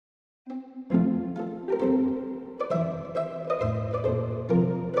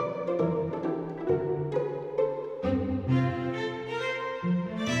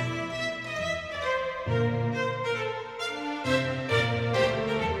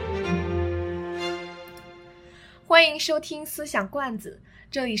欢迎收听思想罐子，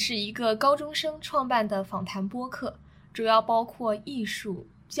这里是一个高中生创办的访谈播客，主要包括艺术、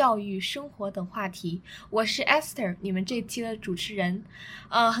教育、生活等话题。我是 Esther， 你们这期的主持人。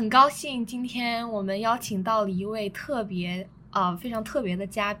很高兴今天我们邀请到了一位非常特别的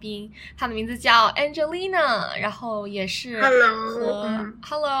嘉宾，她的名字叫 Angelina， 然后也是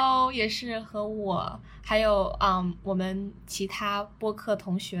Hello， 也是和我还有我们其他播客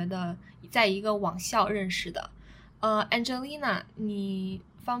同学的在一个网校认识的。Angelina， 你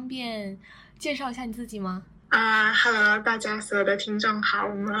方便介绍一下你自己吗？Hello， 大家所有的听众好，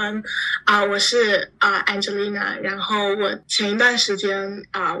我是Angelina， 然后我前一段时间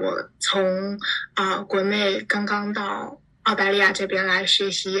我从国内刚刚到澳大利亚这边来学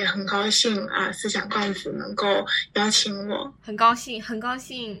习，也很高兴思想罐子能够邀请我，很高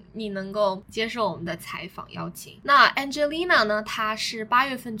兴你能够接受我们的采访邀请。那 Angelina 呢，她是8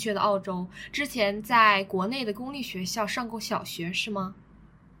月份去的澳洲，之前在国内的公立学校上过小学是吗？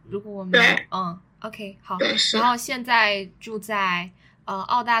如果我没有OK 好，然后现在住在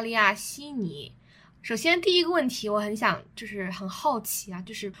澳大利亚悉尼。首先第一个问题我很好奇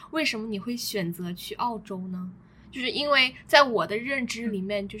就是为什么你会选择去澳洲呢？就是因为在我的认知里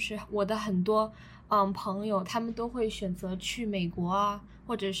面，就是我的很多朋友他们都会选择去美国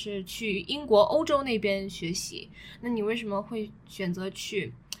或者是去英国、欧洲那边学习。那你为什么会选择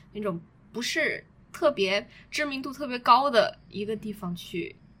去那种不是特别知名度特别高的一个地方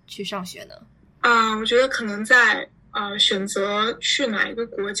去上学呢？我觉得可能在选择去哪一个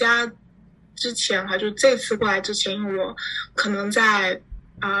国家之前就这次过来之前，因为我可能在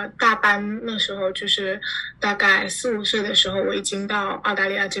大班那时候，就是大概4、5岁的时候，我已经到澳大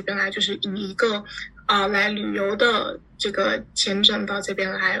利亚这边来，就是以一个来旅游的这个签证到这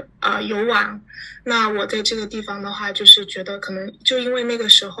边来游玩。那我在这个地方的话，就是觉得可能就因为那个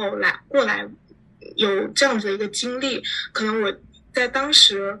时候过来有这样子的一个经历，可能我在当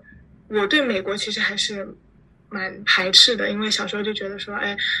时我对美国其实还是蛮排斥的，因为小时候就觉得说，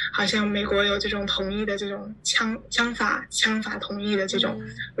好像美国有这种统一的这种枪法统一的这种，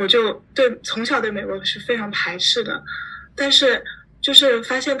我就从小对美国是非常排斥的。但是就是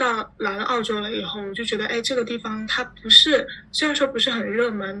发现到来了澳洲了以后，我就觉得，这个地方它虽然说不是很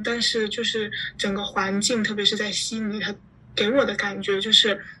热门，但是就是整个环境，特别是在悉尼，它给我的感觉就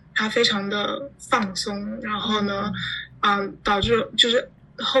是它非常的放松。然后呢，导致就是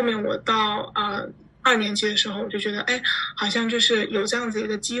后面我到2年级的时候，我就觉得好像就是有这样子一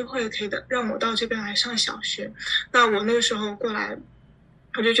个机会可以让我到这边来上小学。那我那个时候过来，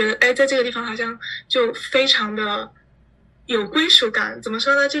我就觉得在这个地方好像就非常的有归属感。怎么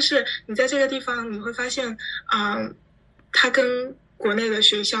说呢，就是你在这个地方你会发现它跟国内的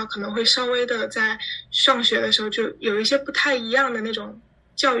学校可能会稍微的在上学的时候就有一些不太一样的那种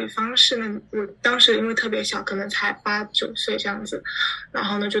教育方式呢。我当时因为特别小，可能才8、9岁这样子，然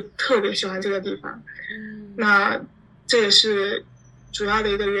后呢就特别喜欢这个地方。那这也是主要的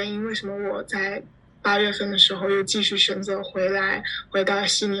一个原因，为什么我在8月份的时候又继续选择回到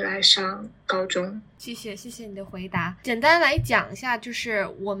悉尼来上高中。谢谢你的回答。简单来讲一下，就是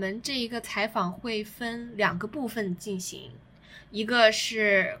我们这一个采访会分2个部分进行，一个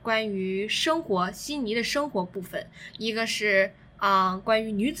是关于悉尼的生活部分，一个是关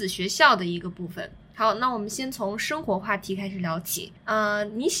于女子学校的一个部分。好，那我们先从生活话题开始聊起。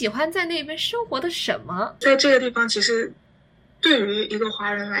你喜欢在那边生活的什么？在这个地方，其实对于一个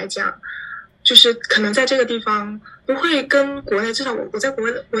华人来讲，就是可能在这个地方不会跟国内，至少我在国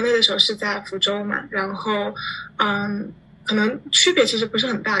内的时候是在福州嘛，然后可能区别其实不是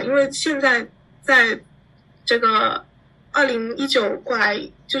很大，因为现在在这个2019过来，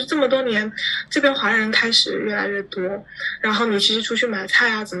就是这么多年，这边华人开始越来越多。然后你其实出去买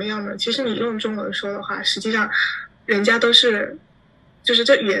菜怎么样呢？其实你用中文说的话，实际上人家都是，就是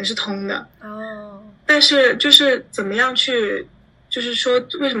这语言是通的。但是就是怎么样去，就是说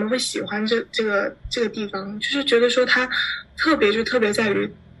为什么会喜欢这个地方，就是觉得说它特别在于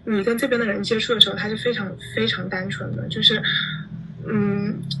你跟这边的人接触的时候，它是非常非常单纯的，就是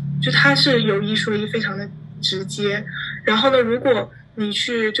就它是有一说一，非常的直接。然后呢，如果你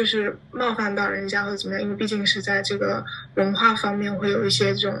去就是冒犯到人家或者怎么样，因为毕竟是在这个文化方面会有一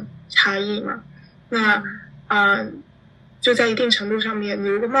些这种差异嘛，那就在一定程度上面，你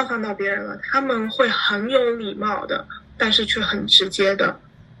如果冒犯到别人了，他们会很有礼貌的，但是却很直接的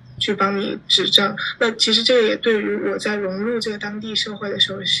去帮你指正。那其实这个也对于我在融入这个当地社会的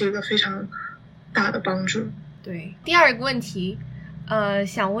时候是一个非常大的帮助。对，第2个问题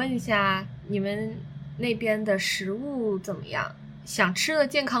想问一下，你们那边的食物怎么样？想吃的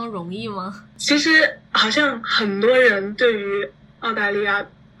健康容易吗？其实好像很多人对于澳大利亚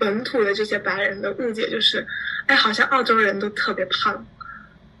本土的这些白人的误解就是，哎，好像澳洲人都特别胖。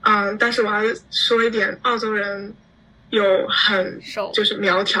但是我要说一点，澳洲人有很就是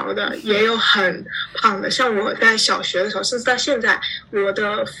苗条的，也有很胖的。像我在小学的时候，甚至到现在，我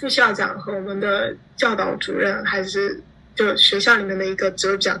的副校长和我们的教导主任，还是就学校里面的一个职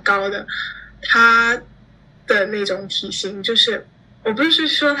位比较高的，他的那种体型，就是我不是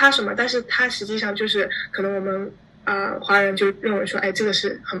说他什么，但是他实际上就是可能我们华人就认为说，哎，这个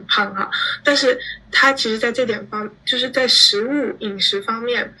是很胖哈，但是他其实在这点方，就是在食物饮食方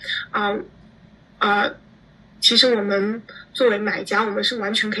面，其实我们作为买家，我们是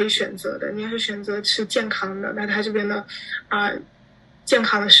完全可以选择的。你要是选择吃健康的，那他这边的健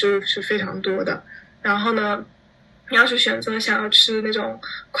康的食物是非常多的。然后呢，你要是选择想要吃那种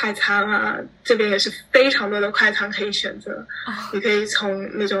快餐啊，这边也是非常多的快餐可以选择。你可以从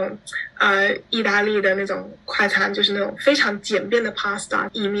那种意大利的那种快餐，就是那种非常简便的 pasta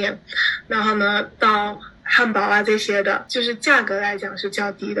意面，然后呢到汉堡啊这些的，就是价格来讲是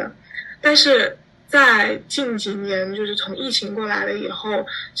较低的。但是在近几年，就是从疫情过来了以后，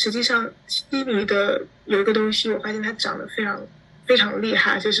实际上悉尼的有一个东西，我发现它涨得非常非常厉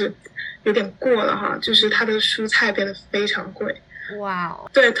害，就是有点过了哈，就是它的蔬菜变得非常贵。哇哦！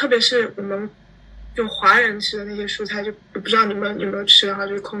对，特别是我们就华人吃的那些蔬菜，就不知道你们有没有吃哈，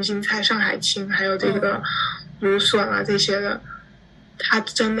就是空心菜、上海青，还有这个芦笋啊这些的，它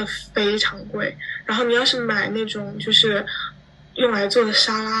真的非常贵。然后你要是买那种就是用来做的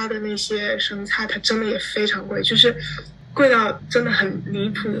沙拉的那些生菜，它真的也非常贵，就是贵到真的很离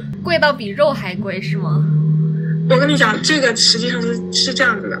谱，贵到比肉还贵是吗？我跟你讲，这个实际上是这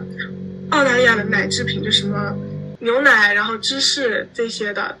样子的，澳大利亚的奶制品就什么牛奶，然后芝士这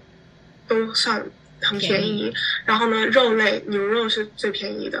些的都算很便宜，然后呢肉类牛肉是最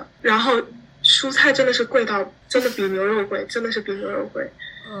便宜的，然后蔬菜真的是贵到真的比牛肉贵，真的是比牛肉贵。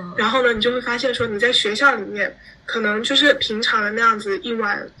然后呢你就会发现说你在学校里面可能就是平常的那样子一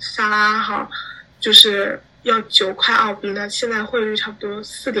碗沙拉哈，就是要9块澳币呢，现在汇率差不多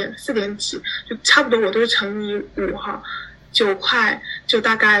4点几，就差不多我都是乘以5哈，9块就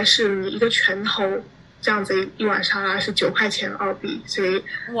大概是你一个拳头这样子一碗沙拉是9块钱澳币，所以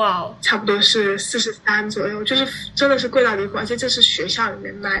哇，差不多是43左右，就是真的是贵到离谱，而且这是学校里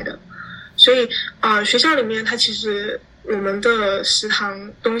面卖的，所以学校里面它其实我们的食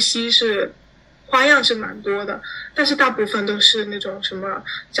堂东西是花样是蛮多的，但是大部分都是那种什么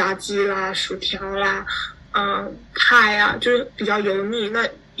炸鸡啦、薯条啦、派啊，就是比较油腻。那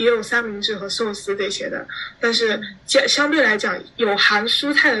也有三明治和寿司这些的，但是相对来讲，有含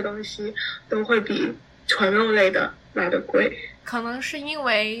蔬菜的东西都会比纯肉类的来的贵。可能是因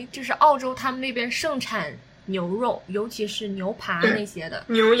为就是澳洲他们那边盛产牛肉，尤其是牛扒那些的，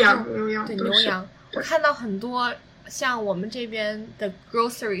牛羊对牛羊。我看到很多像我们这边的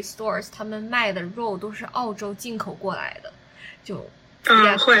grocery stores， 他们卖的肉都是澳洲进口过来的，就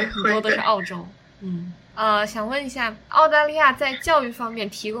会很多都是澳洲。想问一下，澳大利亚在教育方面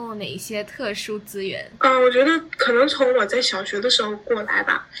提供了哪一些特殊资源？我觉得可能从我在小学的时候过来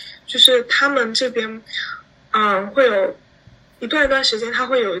吧，就是他们这边会有一段时间，他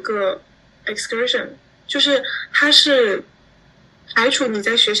会有一个 excursion， 就是它是排除你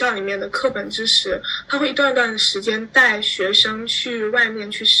在学校里面的课本知识，他会一段时间带学生去外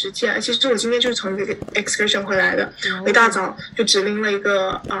面去实践。其实我今天就是从这个 excursion 回来的，我一大早就只拎了一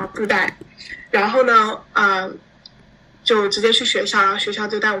个布袋，然后呢就直接去学校，然后学校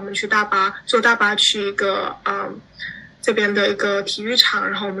就带我们去坐大巴去一个这边的一个体育场，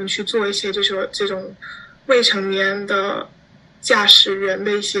然后我们去做一些就是这种未成年的驾驶员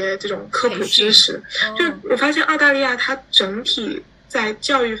的一些这种科普知识。就我发现澳大利亚它整体在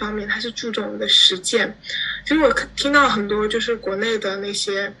教育方面它是注重的实践。其实我听到很多就是国内的那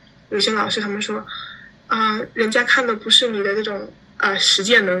些有些老师他们说人家看的不是你的这种实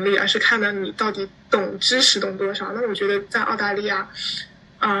践能力，而是看的你到底懂知识懂多少。那我觉得在澳大利亚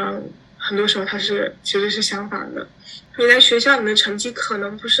很多时候它是其实是相反的，你在学校里面成绩可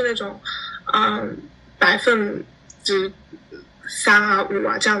能不是那种3%、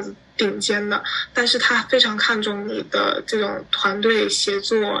5%这样子顶尖的，但是他非常看重你的这种团队协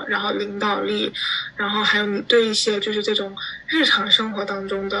作，然后领导力，然后还有你对一些就是这种日常生活当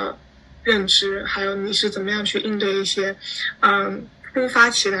中的认知，还有你是怎么样去应对一些突发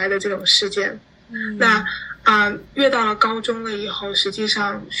起来的这种事件。那越到了高中了以后，实际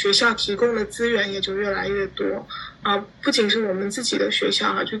上学校提供的资源也就越来越多不仅是我们自己的学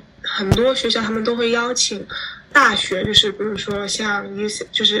校就很多学校他们都会邀请大学，就是比如说像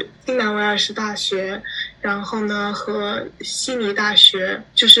就是新南威尔士大学，然后呢和悉尼大学，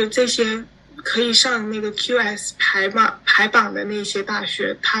就是这些可以上那个 QS 排榜的那些大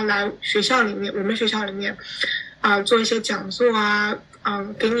学，他来学校里面，我们学校里面做一些讲座啊，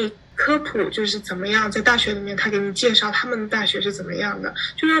给你科普，就是怎么样在大学里面他给你介绍他们的大学是怎么样的，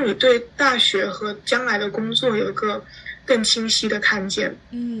就让你对大学和将来的工作有一个更清晰的看见。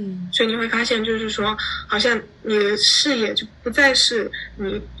所以你会发现就是说好像你的视野就不再是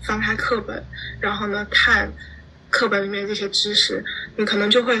你翻开课本然后呢看课本里面这些知识，你可能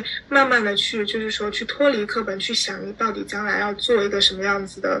就会慢慢的去就是说去脱离课本，去想你到底将来要做一个什么样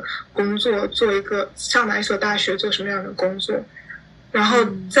子的工作，做一个上哪一所大学，做什么样的工作。然后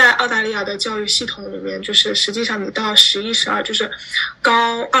在澳大利亚的教育系统里面，就是实际上你到11、12，就是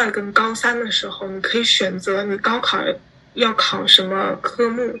高2跟高3的时候，你可以选择你高考要考什么科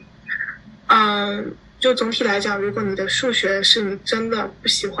目。就总体来讲，如果你的数学是你真的不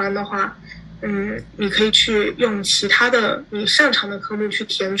喜欢的话，你可以去用其他的你擅长的科目去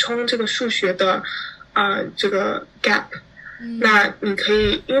填充这个数学的这个 gap。那你可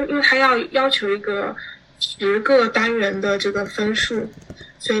以因为它要求一个10个单元的这个分数，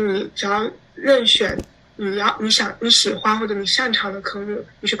所以你只要任选你喜欢或者你擅长的科目，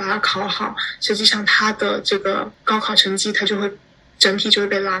你去把它考好，实际上它的这个高考成绩它就会整体就会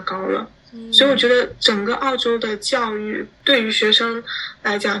被拉高了。所以我觉得整个澳洲的教育对于学生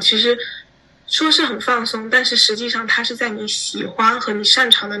来讲，其实说是很放松，但是实际上它是在你喜欢和你擅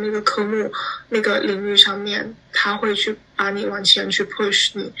长的那个科目那个领域上面，它会去把你往前去 push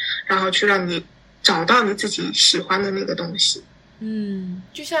你，然后去让你找到你自己喜欢的那个东西。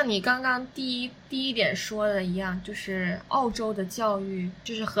就像你刚刚第一点说的一样，就是澳洲的教育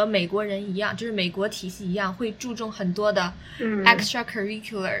就是和美国人一样，就是美国体系一样，会注重很多的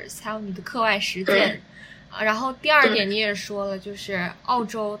extracurriculars，还有你的课外实践。然后第二点你也说了，就是澳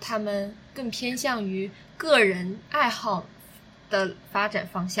洲他们更偏向于个人爱好的发展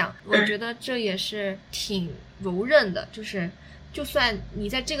方向，我觉得这也是挺柔韧的，就是就算你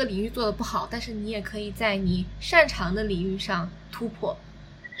在这个领域做得不好，但是你也可以在你擅长的领域上突破。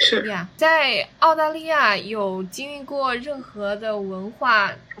是呀，在澳大利亚有经历过任何的文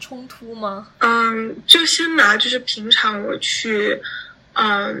化冲突吗？就先拿就是平常我去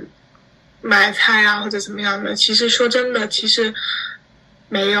买菜啊或者怎么样的，其实说真的其实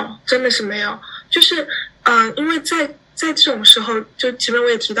没有，真的是没有。就是因为在这种时候，就前面我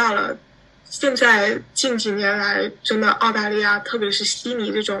也提到了，现在近几年来真的澳大利亚特别是悉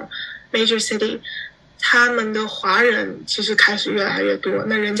尼这种 major city， 他们的华人其实开始越来越多，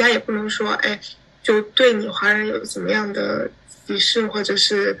那人家也不能说就对你华人有怎么样的歧视或者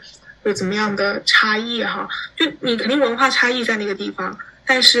是有怎么样的差异哈，就你肯定文化差异在那个地方，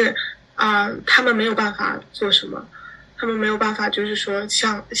但是他们没有办法做什么，他们没有办法就是说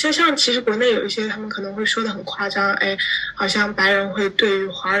像其实国内有一些他们可能会说的很夸张，好像白人会对于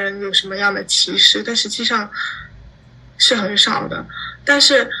华人有什么样的歧视，但实际上是很少的。但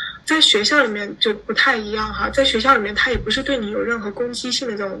是在学校里面就不太一样哈，在学校里面他也不是对你有任何攻击性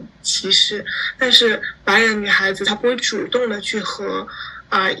的这种歧视，但是白人女孩子她不会主动的去和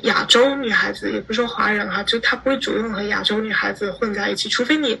亚洲女孩子，也不是说华人哈，就她不会主动和亚洲女孩子混在一起，除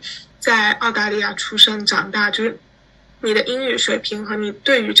非你在澳大利亚出生长大，就是你的英语水平和你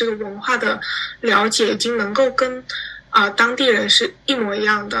对于这个文化的了解已经能够跟当地人是一模一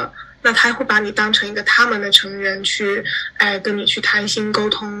样的，那他会把你当成一个他们的成员去跟你去谈心沟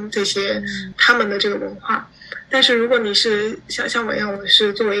通这些他们的这个文化。但是如果你是像我一样，我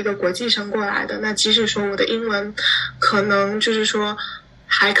是作为一个国际生过来的，那即使说我的英文可能就是说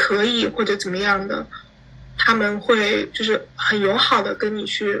还可以或者怎么样的，他们会就是很友好的跟你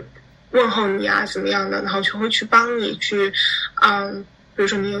去问候你啊怎么样的，然后就会去帮你去比如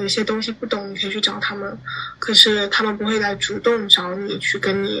说你有一些东西不懂，你可以去找他们，可是他们不会来主动找你去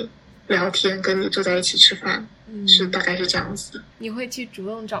跟你聊天，跟你坐在一起吃饭，是大概是这样子的。你会去主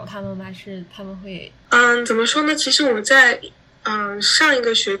动找他们吗？还是他们会怎么说呢，其实我在上一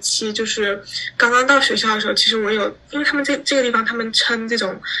个学期就是刚刚到学校的时候，其实我有，因为他们这个地方他们称这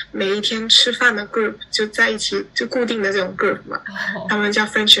种每一天吃饭的 group 就在一起就固定的这种 group 嘛，他们叫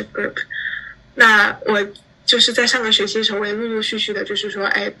friendship group。 那我就是在上个学期的时候，我也陆陆续续的就是说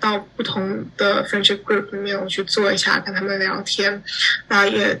到不同的 friendship group 里面我去做一下，跟他们聊天，然后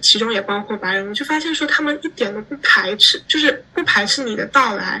其中也包括白人，我就发现说他们一点都不排斥，就是不排斥你的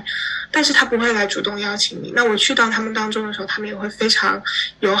到来，但是他不会来主动邀请你。那我去到他们当中的时候，他们也会非常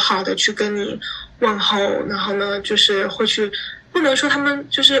友好的去跟你问候，然后呢就是会去，不能说他们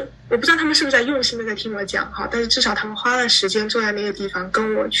就是我不知道他们是不是在用心的在听我讲哈，但是至少他们花了时间坐在那个地方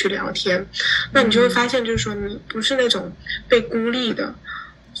跟我去聊天。那你就会发现就是说你不是那种被孤立的，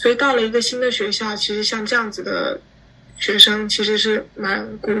所以到了一个新的学校，其实像这样子的学生其实是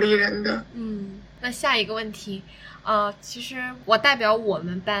蛮鼓励人的。那下一个问题，其实我代表我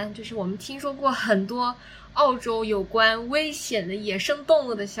们班，就是我们听说过很多澳洲有关危险的野生动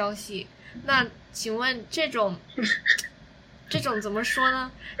物的消息。那请问这种怎么说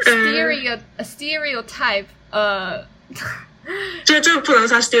呢？stereotype，这个不能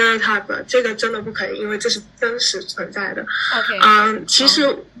算 stereotype， 这个真的不可以，因为这是真实存在的。OK，其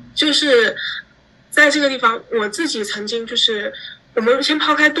实就是在这个地方，我自己曾经就是。我们先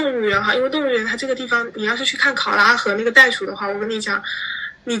抛开动物园哈，因为动物园它这个地方，你要是去看考拉和那个袋鼠的话，我跟你讲，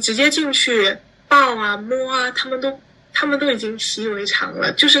你直接进去抱啊摸啊，他们都已经习以为常了，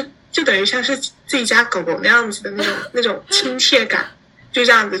就等于像是自己家狗狗那样子的那种亲切感，就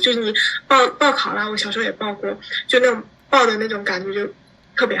这样子，就是你抱考拉，我小时候也抱过，就那种抱的那种感觉就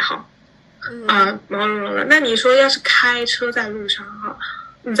特别好，毛茸茸的。那你说要是开车在路上哈，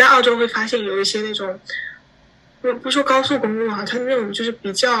你在澳洲会发现有一些那种。不说高速公路哈，它那种就是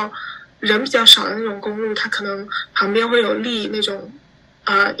人比较少的那种公路，它可能旁边会有立那种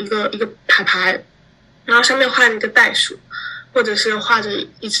一个牌，然后上面画着一个袋鼠，或者是画着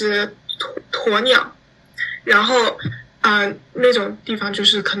一只鸵鸟，然后那种地方就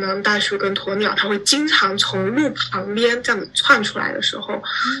是可能袋鼠跟鸵鸟它会经常从路旁边这样子窜出来的时候，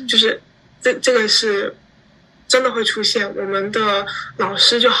就是这个是。真的会出现，我们的老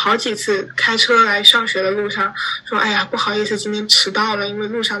师就好几次开车来上学的路上说：“哎呀，不好意思，今天迟到了，因为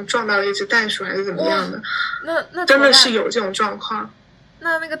路上撞到了一只袋鼠，还是怎么样的。”那真的是有这种状况。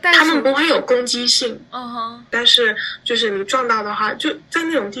那个袋鼠，他们不会有攻击性，但是就是你撞到的话，就在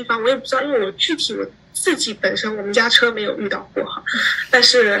那种地方，我也不知道，因为我自己本身我们家车没有遇到过哈，但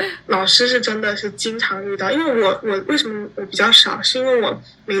是老师是真的是经常遇到，因为我为什么我比较少，是因为我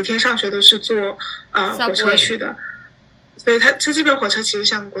每天上学都是坐火车去的，所以它这边火车其实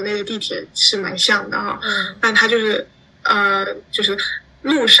像国内的地铁是蛮像的哈，但它就是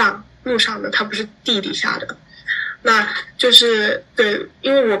路上的，它不是地底下的，那就是对，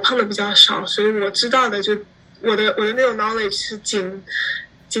因为我碰的比较少，所以我知道的就我的那种 knowledge 是仅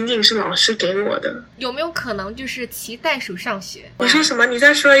仅是老师给我的。有没有可能就是骑袋鼠上学？你说什么？你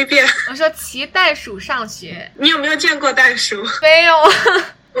再说一遍。我说骑袋鼠上学。你有没有见过袋鼠？没有。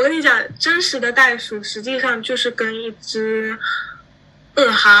我跟你讲，真实的袋鼠实际上就是跟一只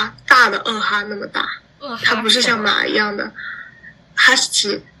大的鳄哈那么大。它不是像马一样的哈士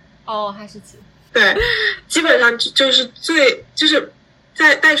奇。哈士奇。对，基本上就是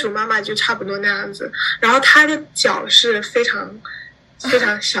在袋鼠妈妈就差不多那样子，然后它的脚是非常非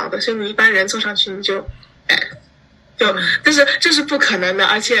常小的，所以你一般人坐上去你就但是这是不可能的，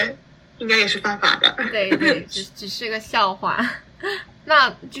而且应该也是犯法的。对，只是个笑话。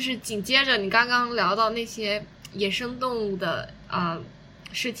那就是紧接着你刚刚聊到那些野生动物的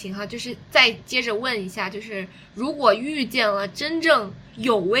事情哈，就是再接着问一下，就是如果遇见了真正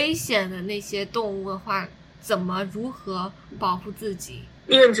有危险的那些动物的话，如何保护自己？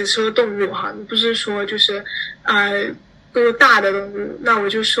因为你只说动物哈，你不是说就是都大的动物，那我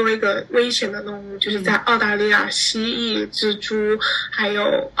就说一个危险的动物，就是在澳大利亚，蜥蜴、蜘蛛还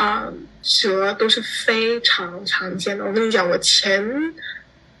有蛇都是非常常见的。我跟你讲，我前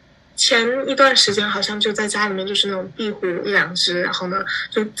一段时间好像就在家里面，就是那种壁虎一两只，然后呢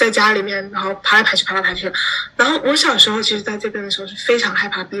就在家里面，然后爬来爬去。然后我小时候其实在这边的时候是非常害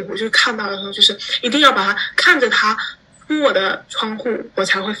怕壁虎，就是看到的时候就是一定要把它看着它扑我的窗户，我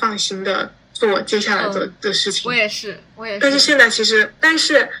才会放心的做接下来的事情。我也是。但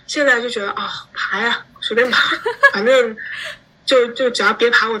是现在就觉得爬呀，随便爬，反正就只要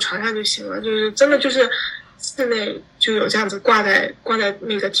别爬我床上就行了。就是真的就是室内就有这样子挂在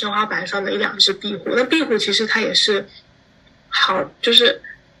那个天花板上的一两只壁虎。那壁虎其实它也是好，就是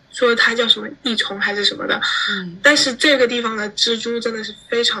说它叫什么益虫还是什么的。但是这个地方的蜘蛛真的是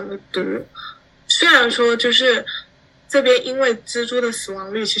非常的毒。虽然说就是这边因为蜘蛛的死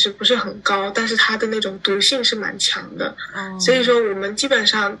亡率其实不是很高，但是它的那种毒性是蛮强的。所以说我们基本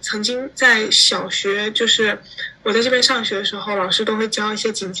上曾经在小学，就是我在这边上学的时候，老师都会教一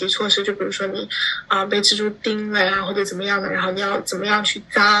些紧急措施，就比如说你被蜘蛛叮了呀或者怎么样的，然后你要怎么样去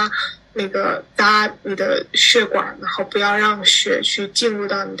扎你的血管，然后不要让血去进入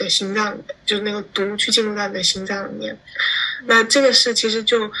到你的心脏，就是那个毒去进入到你的心脏里面。那这个是其实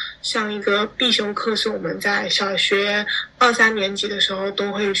就像一个必修课，是我们在小学2、3年级的时候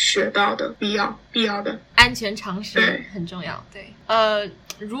都会学到的必要的安全常识，很重要。对，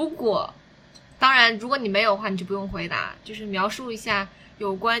如果你没有的话，你就不用回答，就是描述一下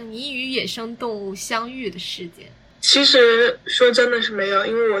有关你与野生动物相遇的事件。其实说真的是没有，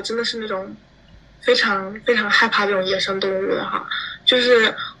因为我真的是那种非常非常害怕这种野生动物的哈，就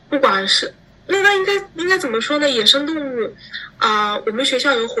是不管是那应该怎么说呢？野生动物我们学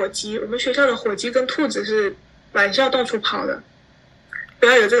校有火鸡，我们学校的火鸡跟兔子是满校到处跑的。不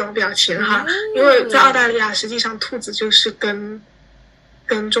要有这种表情哈，因为在澳大利亚，实际上兔子就是跟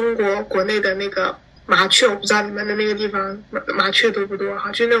中国国内的那个麻雀，我不知道你们的那个地方麻雀多不多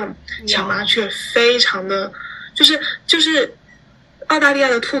哈，就那种小麻雀，非常的，就是澳大利亚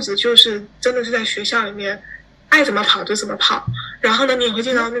的兔子，就是真的是在学校里面爱怎么跑就怎么跑。然后呢，你也会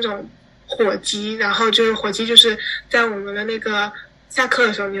见到那种火鸡，然后就是火鸡就是在我们的那个下课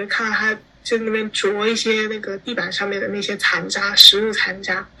的时候，你会看到它就那边啄一些那个地板上面的那些残渣，食物残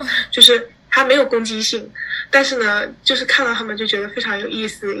渣，就是它没有攻击性，但是呢，就是看到它们就觉得非常有意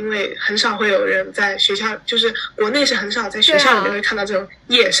思，因为很少会有人在学校，就是国内是很少在学校里面会看到这种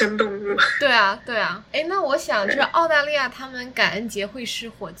野生动物。对啊，哎，那我想就是澳大利亚他们感恩节会吃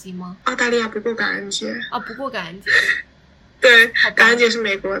火鸡吗？澳大利亚不过感恩节不过感恩节。对，感恩节是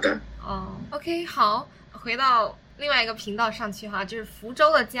美国的。OK， 好，回到另外一个频道上去哈，就是福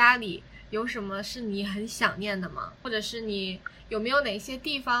州的家里有什么是你很想念的吗？或者是你有没有哪些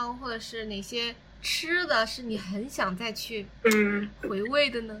地方，或者是哪些吃的是你很想再去回味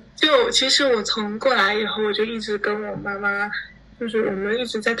的呢？就其实我从过来以后，我就一直跟我妈妈，就是我们一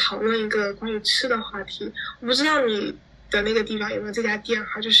直在讨论一个关于吃的话题。我不知道你的那个地方有没有这家店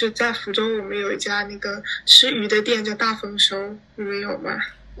哈，就是在福州我们有一家那个吃鱼的店叫大丰收，你们有吗？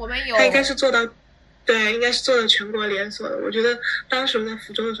我们有。它应该是做到对，应该是做的全国连锁的。我觉得当时在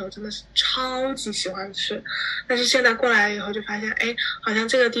福州的时候真的是超级喜欢吃，但是现在过来以后就发现，哎，好像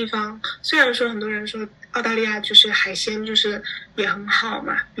这个地方虽然说很多人说澳大利亚就是海鲜就是也很好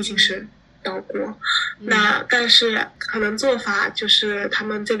嘛，毕竟是岛国，那但是可能做法就是他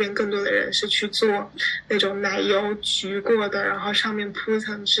们这边更多的人是去做那种奶油焗过的，然后上面铺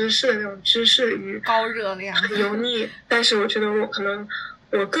层芝士的那种芝士鱼，高热量，很油腻。但是我觉得我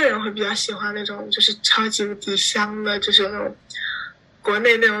个人会比较喜欢那种就是超级无敌香的，就是有那种国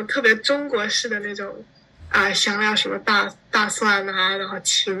内那种特别中国式的那种香料，什么大蒜啊，然后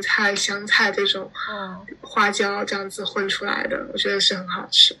芹菜、香菜这种花椒这样子混出来的，我觉得是很好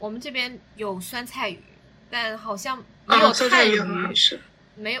吃。我们这边有酸菜鱼，但好像没有酸菜鱼很好吃，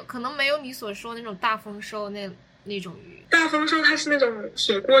没有，可能没有你所说那种大丰收那种鱼。大丰收它是那种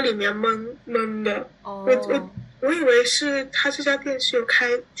铁锅里面焖的。我以为是他这家店是有开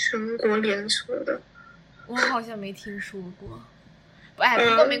全国连锁的，我好像没听说过。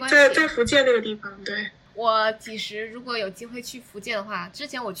不过没关系。在福建那个地方，对。我几时如果有机会去福建的话，之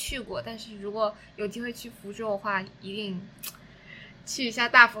前我去过，但是如果有机会去福州的话，一定去一下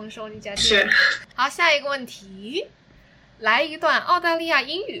大丰收那家店。是。好，下一个问题，来一段澳大利亚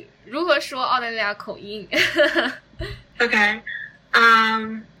英语，如何说澳大利亚口音？Okay,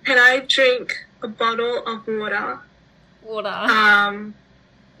 can I drink a bottle of water?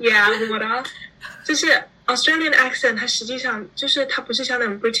 Yeah, water. 就是 Australian accent， 它实际上就是它不是像那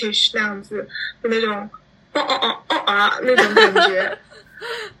种 British 那样子的那种那种感觉，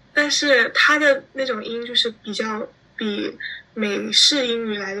但是它的那种音就是比美式英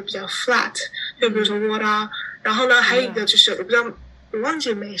语来的比较 flat， 就比如说 water， 然后呢还有一个就是我不知道，我忘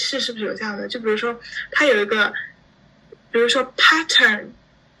记美式是不是有这样的，就比如说它有一个，比如说 pattern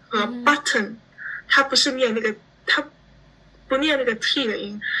和 button， 它不是念那个，它不念那个 t 的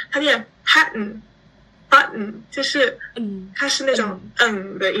音，它念 pattern。button 就是它是那种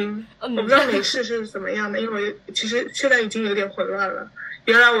的音，我不知道美式是怎么样的，因为我其实现在已经有点混乱了。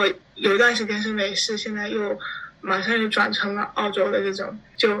原来我有一段时间是美式，现在又马上又转成了澳洲的这种，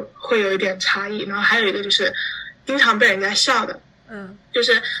就会有一点差异。然后还有一个就是经常被人家笑的，就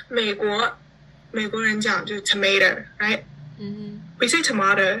是美国人讲就是 tomato，right？ We say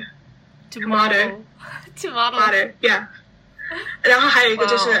tomato， yeah。然后还有一个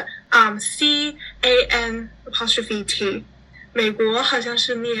就是CAN''T， 美国好像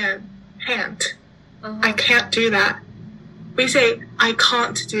是念 can't，I can't do that。 We say I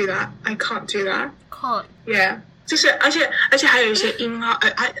can't do that， I can't do that。 can't yeah， 就是而且还有一些音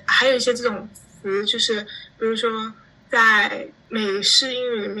还有一些这种词，就是比如说在美式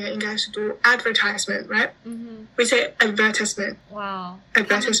英语里面应该是读 advertisement，right？ We say advertisement。 哇，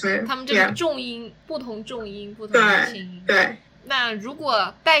 advertisement， 他们这个重音，不同重音，不同的轻音。对。那如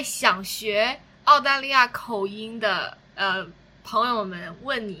果带想学澳大利亚口音的朋友们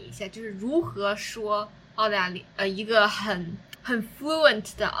问你一下，就是如何说澳大利一个很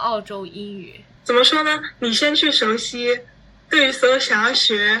fluent 的澳洲英语？怎么说呢？你先去熟悉，对于所有想要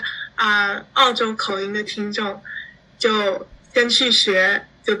学澳洲口音的听众，就先去学，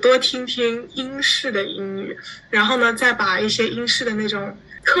就多听听英式的英语，然后呢，再把一些英式的那种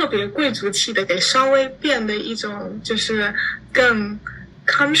特别贵族气的给稍微变的一种，就是更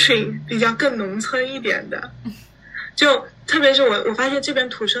country 比较更农村一点的，就特别是我发现这边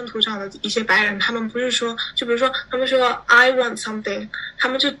土生土长的一些白人，他们不是说，就比如说他们说 I want something， 他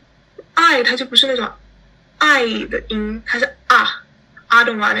们就 I 它就不是那种 I 的音，它是I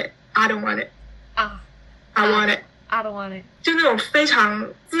don't want it I don't want it I want it I don't want it， 就那种非常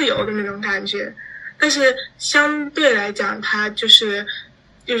自由的那种感觉。但是相对来讲，它就是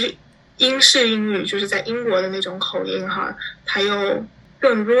英式英语，就是在英国的那种口音哈，它又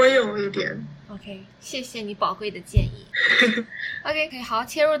更 royal 一点。OK， 谢谢你宝贵的建议。OK， 好，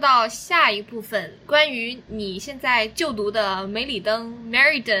切入到下一部分，关于你现在就读的梅里登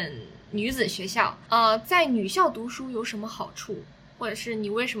Meriden 女子学校。在女校读书有什么好处，或者是你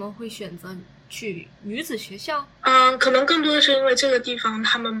为什么会选择去女子学校？可能更多的是因为这个地方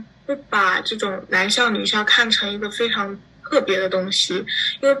他们不把这种男校女校看成一个非常特别的东西，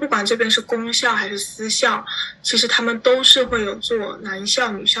因为不管这边是公校还是私校，其实他们都是会有做男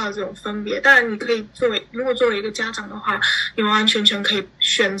校女校的这种分别。当然你可以如果作为一个家长的话，你完完全全可以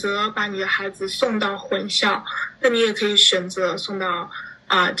选择把你的孩子送到混校，那你也可以选择送到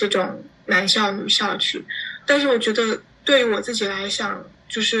这种男校女校去。但是我觉得对于我自己来讲，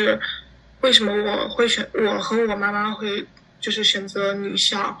就是为什么我和我妈妈会就是选择女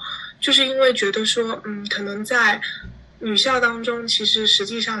校，就是因为觉得说可能在女校当中，其实实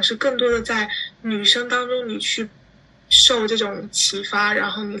际上是更多的在女生当中你去受这种启发，然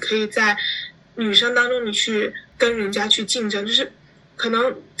后你可以在女生当中你去跟人家去竞争，就是可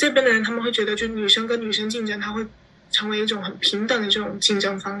能这边的人他们会觉得就女生跟女生竞争，它会成为一种很平等的这种竞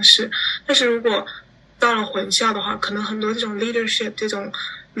争方式。但是如果到了混校的话，可能很多这种 leadership 这种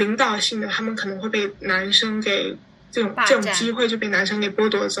领导性的，他们可能会被男生给这种机会就被男生给剥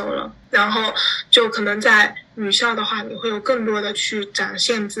夺走了。然后就可能在女校的话，你会有更多的去展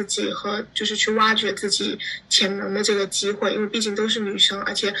现自己和就是去挖掘自己潜能的这个机会，因为毕竟都是女生，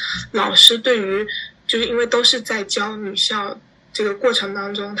而且老师对于就是因为都是在教女校这个过程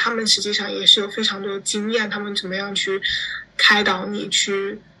当中，他们实际上也是有非常多的经验，他们怎么样去开导你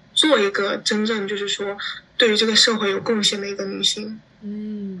去做一个真正就是说对于这个社会有贡献的一个女性。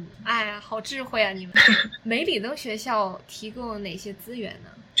哎呀，好智慧啊你们！梅里登学校提供哪些资源呢？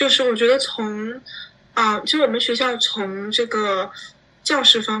就是我觉得其实我们学校从这个教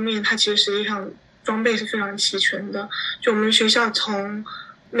室方面，它其实实际上装备是非常齐全的。就我们学校从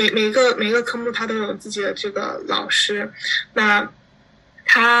每个科目它都有自己的这个老师，那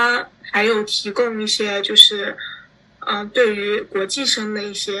它还有提供一些就是对于国际生的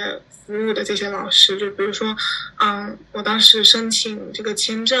一些服务的这些老师，就比如说我当时申请这个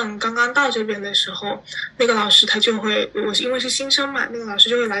签证刚刚到这边的时候，那个老师他就会，我是因为是新生嘛，那个老师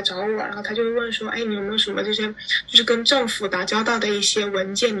就会来找我，然后他就会问说，你有没有什么这些就是跟政府打交道的一些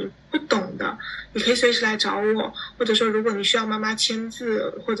文件你不懂的，你可以随时来找我，或者说如果你需要妈妈签字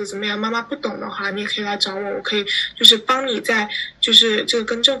或者怎么样，妈妈不懂的话，你也可以来找我，我可以就是帮你在就是这个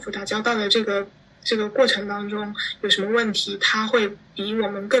跟政府打交道的这个过程当中有什么问题，他会比我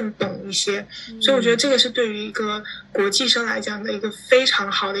们更懂一些。所以我觉得这个是对于一个国际生来讲的一个非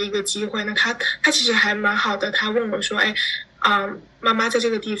常好的一个机会。那他其实还蛮好的，他问我说妈妈在这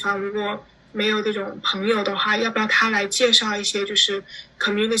个地方如果没有这种朋友的话，要不要他来介绍一些就是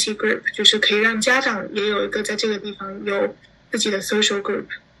community group， 就是可以让家长也有一个在这个地方有自己的 social group。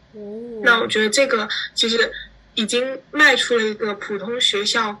那我觉得这个其实已经迈出了一个普通学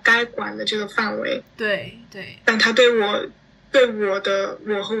校该管的这个范围。对，但它对我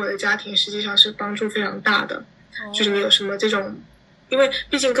和我的家庭实际上是帮助非常大的。就是你有什么这种，因为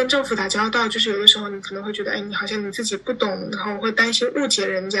毕竟跟政府打交道，就是有的时候你可能会觉得你好像你自己不懂，然后会担心误解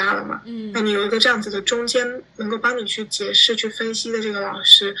人家了嘛。那你有一个这样子的中间能够帮你去解释去分析的这个老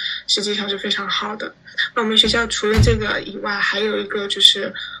师实际上是非常好的。那我们学校除了这个以外，还有一个就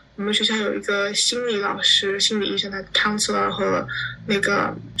是我们学校有一个心理老师、心理医生的 counselor 和那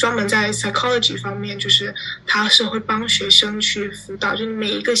个专门在 psychology 方面，就是他是会帮学生去辅导，就是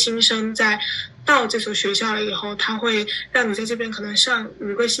每一个新生在到这所学校了以后，他会让你在这边可能上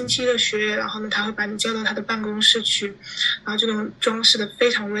5个星期的学，然后呢他会把你叫到他的办公室去，然后这种装饰的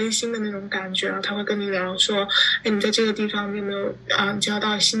非常温馨的那种感觉，然后他会跟你聊说你在这个地方你有没有交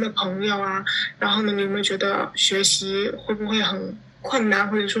到新的朋友啊，然后呢你有没有觉得学习会不会很困难，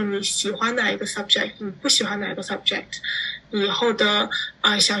或者说你喜欢哪一个 subject， 你不喜欢哪一个 subject， 你以后的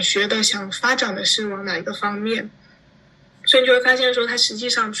想学的想发展的是往哪一个方面。所以你就会发现说它实际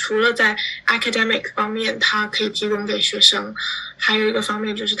上除了在 academic 方面它可以提供给学生，还有一个方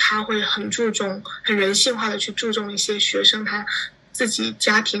面就是它会很注重很人性化的去注重一些学生他自己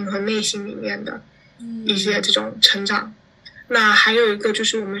家庭和内心里面的一些这种成长。那还有一个就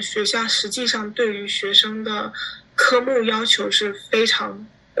是我们学校实际上对于学生的科目要求是非常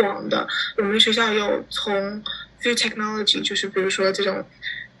广的。我们学校有从 food technology， 就是比如说这种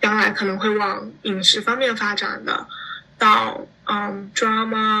将来可能会往饮食方面发展的，到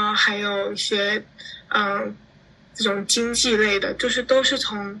drama， 还有一些这种经济类的，就是都是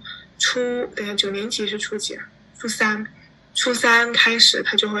从9年级是初几啊？初三开始，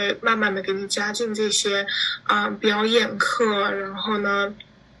他就会慢慢的给你加进这些表演课，然后呢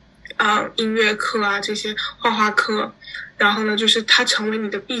音乐课啊，这些画画课，然后呢就是它成为你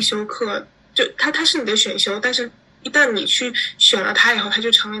的必修课，就它是你的选修，但是一旦你去选了它以后，它就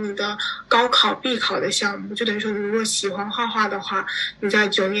成为你的高考必考的项目。就等于说你如果喜欢画画的话，你在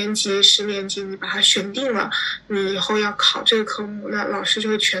9年级10年级你把它选定了，你以后要考这个科目，那老师就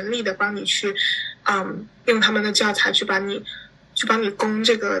会全力的帮你去用他们的教材去帮你攻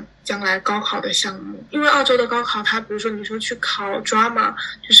这个将来高考的项目。因为澳洲的高考它比如说你说去考 drama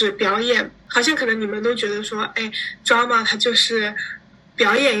就是表演，好像可能你们都觉得说drama 它就是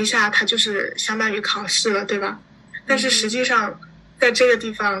表演一下，它就是相当于考试了，对吧？但是实际上在这个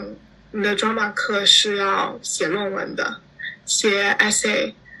地方你的 drama 课是要写论文的，写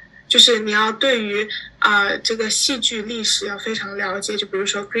essay， 就是你要对于这个戏剧历史要非常了解，就比如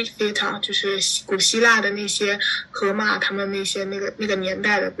说 Greek theater， 就是古希腊的那些荷马他们那些那个年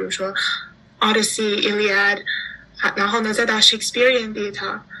代的，比如说 Odyssey、Iliad， 然后呢再到 Shakespearean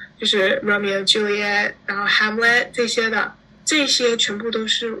theater， 就是 Romeo and Juliet， 然后 Hamlet 这些的，这些全部都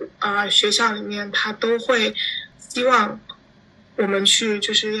是学校里面他都会希望我们去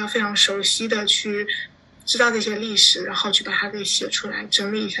就是要非常熟悉的去知道这些历史，然后去把它给写出来，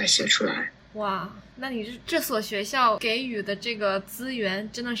整理一下写出来。哇，那你这所学校给予的这个资源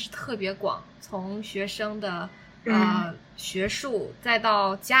真的是特别广，从学生的学术，再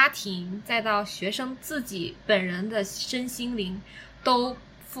到家庭，再到学生自己本人的身心灵都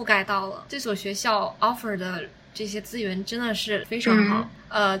覆盖到了。这所学校 offer 的这些资源真的是非常好。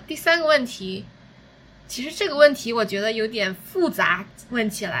第3个问题，其实这个问题我觉得有点复杂，问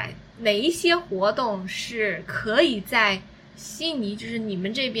起来哪一些活动是可以在悉尼就是你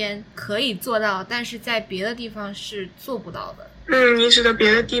们这边可以做到，但是在别的地方是做不到的？你指的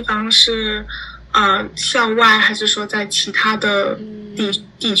别的地方是校外还是说在其他的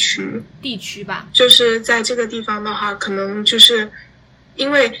地区？地区吧。就是在这个地方的话，可能就是因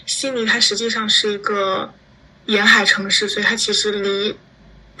为悉尼它实际上是一个沿海城市，所以它其实离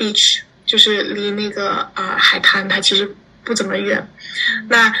beach 就是离那个海滩它其实不怎么远。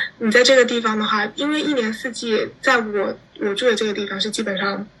那你在这个地方的话，因为一年四季在我住的这个地方是基本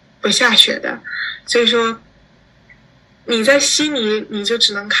上不下雪的，所以说你在悉尼你就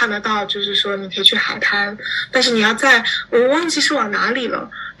只能看得到就是说你可以去海滩，但是你要我忘记是往哪里了，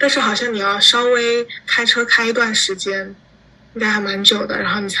但是好像你要稍微开车开一段时间，应该还蛮久的，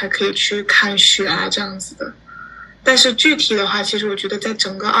然后你才可以去看雪啊这样子的。但是具体的话，其实我觉得在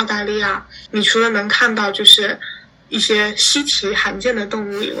整个澳大利亚，你除了能看到就是一些稀奇罕见的动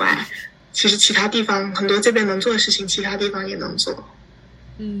物以外，其实其他地方很多这边能做的事情，其他地方也能做。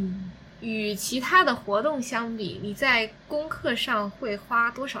与其他的活动相比，你在功课上会花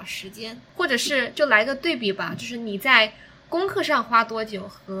多少时间？或者是就来个对比吧，就是你在功课上花多久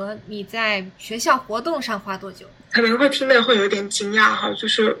和你在学校活动上花多久？可能会听得会有点惊讶哈，就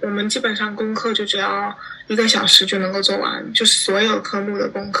是我们基本上功课就只要1个小时就能够做完，就是所有科目的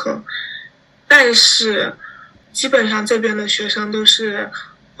功课。但是基本上这边的学生都是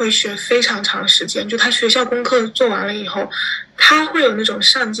会学非常长时间，就他学校功课做完了以后，他会有那种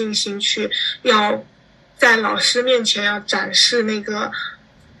上进心去要在老师面前要展示那个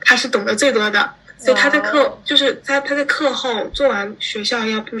他是懂得最多的。所以他在他在课后做完学校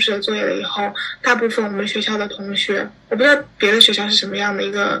要布置的作业了以后，大部分我们学校的同学，我不知道别的学校是什么样的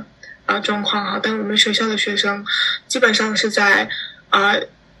一个状况啊，但我们学校的学生基本上是在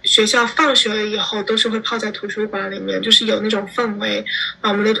学校放学了以后都是会泡在图书馆里面，就是有那种氛围。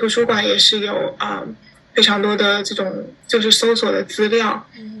我们的图书馆也是有非常多的这种就是搜索的资料，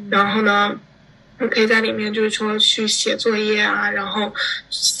然后呢你可以在里面就是说去写作业啊，然后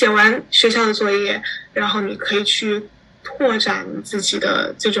写完学校的作业，然后你可以去拓展自己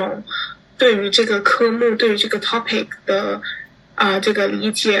的这种对于这个科目对于这个 topic 的这个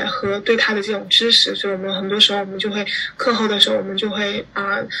理解和对他的这种知识。所以我们很多时候我们就会课后的时候我们就会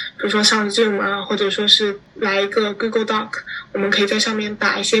比如说上 Zoom 啊，或者说是来一个 Google Doc， 我们可以在上面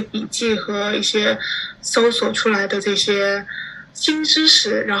打一些笔记和一些搜索出来的这些新知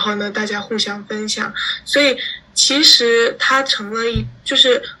识，然后呢大家互相分享。所以其实它成了就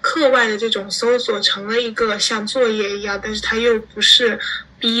是课外的这种搜索成了一个像作业一样，但是它又不是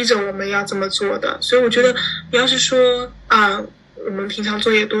逼着我们要这么做的。所以我觉得你要是说我们平常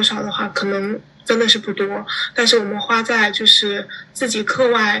作业多少的话，可能真的是不多，但是我们花在就是自己课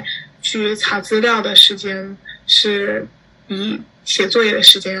外去查资料的时间是比写作业的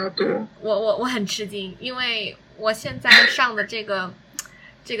时间要多。我很吃惊，因为我现在上的这个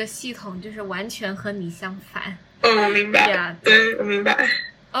系统就是完全和你相反。我明白。Yeah, 对，我明白。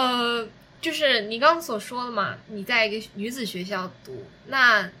就是你刚刚所说的嘛，你在一个女子学校读，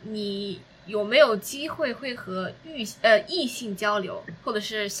那你有没有机会会和异性交流，或者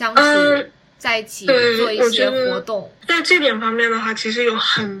是相处在一起做一些活动？在这点方面的话，其实有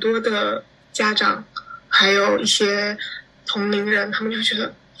很多的家长，还有一些同龄人，他们就觉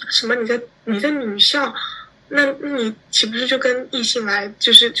得什么你在女校，那你岂不是就跟异性来，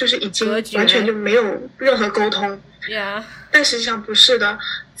就是已经完全就没有任何沟通？Yeah. 但实际上不是的，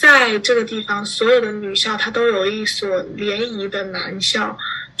在这个地方，所有的女校它都有一所联谊的男校，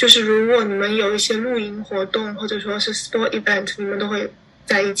就是如果你们有一些露营活动或者说是 sport event， 你们都会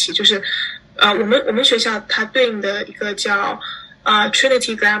在一起。就是我们学校它对应的一个叫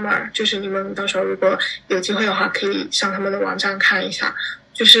Trinity Grammar， 就是你们到时候如果有机会的话，可以上他们的网站看一下，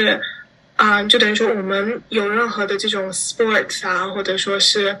就是就等于说我们有任何的这种 sports 啊，或者说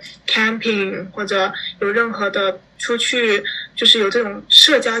是 camping， 或者有任何的出去就是有这种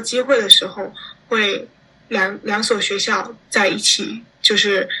社交机会的时候，会两所学校在一起就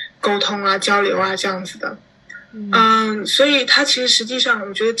是沟通啊交流啊这样子的。所以它其实实际上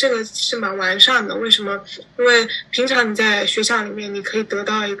我觉得这个是蛮完善的。为什么？因为平常你在学校里面你可以得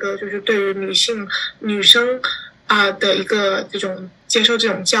到一个就是对于女生的一个这种接受这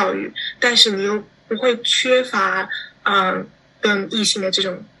种教育，但是你又不会缺乏跟异性的这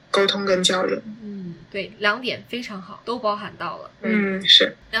种沟通跟交流。对，两点非常好，都包含到了。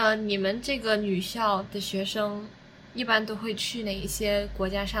是。你们这个女校的学生一般都会去哪一些国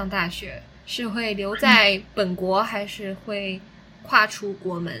家上大学？是会留在本国，还是会跨出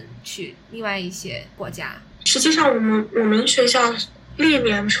国门去另外一些国家？实际上我们学校历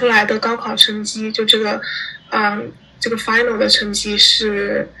年出来的高考成绩，就这个 final 的成绩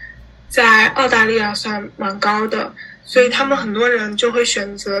是在澳大利亚算蛮高的，所以他们很多人就会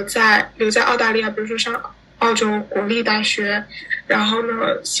选择留在澳大利亚，比如说上澳洲国立大学，然后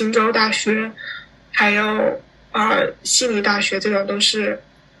呢新州大学，还有悉尼大学，这种都是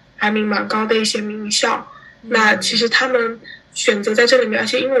排名蛮高的一些名校。那其实他们选择在这里面，而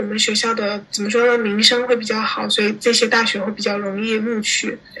且因为我们学校的怎么说呢，名声会比较好，所以这些大学会比较容易录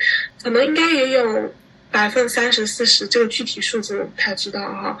取，可能应该也有30%-40%，这个具体数字我不太知道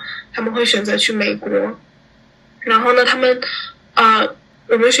哈。他们会选择去美国，然后呢，他们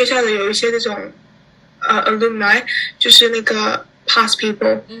我们学校的有一些这种alumni， 就是那个 past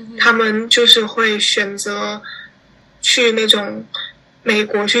people，他们就是会选择去那种美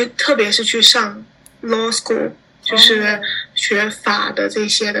国去，特别是去上 law school， 就是学法的这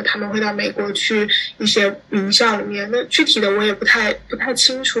些的，他们会到美国去一些名校里面。那具体的我也不太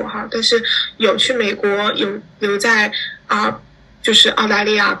清楚哈，但是有去美国，有留在就是澳大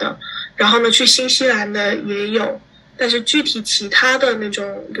利亚的，然后呢去新西兰的也有，但是具体其他的那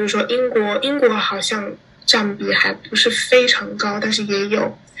种，比如说英国好像占比还不是非常高，但是也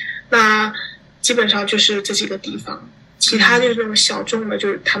有。那基本上就是这几个地方。其他就是那种小众的，就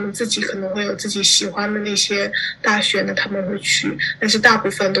是他们自己可能会有自己喜欢的那些大学呢，他们会去，但是大部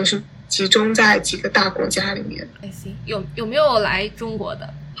分都是集中在几个大国家里面。有没有来中国的？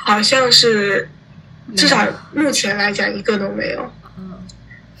好像是，至少目前来讲一个都没有。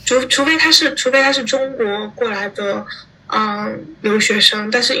除非他是中国过来的留学生，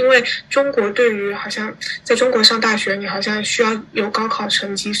但是因为中国对于好像在中国上大学，你好像需要有高考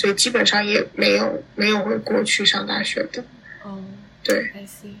成绩，所以基本上也没有回国去上大学的。对。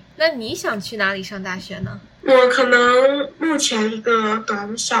那你想去哪里上大学呢？我可能目前一个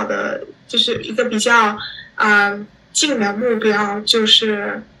短小的，就是一个比较近的目标，就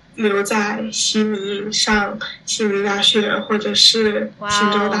是留在悉尼上悉尼大学或者是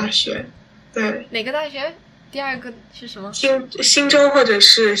新州大学。对。哪个大学？第二个是什么？新州或者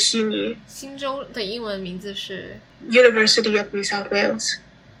是悉尼。新州的英文名字是 University of New South Wales。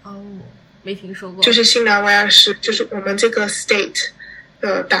没听说过。就是新南威尔士，就是我们这个 state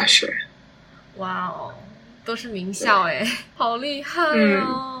的大学。哇哦，都是名校哎，好厉害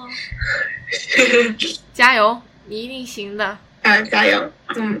哦！加油，你一定行的。加油。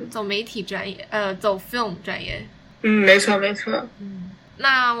走媒体专业，走 film 专业。没错。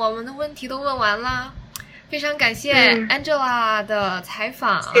那我们的问题都问完了。非常感谢 Angela 的采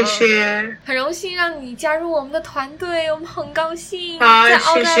访，谢谢，很荣幸让你加入我们的团队，我们很高兴在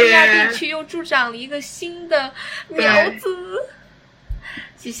澳大利亚地区又助长了一个新的苗子，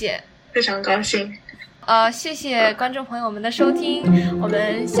谢谢，非常高兴。谢谢观众朋友们的收听，我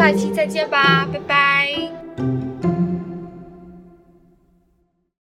们下一期再见吧，拜拜。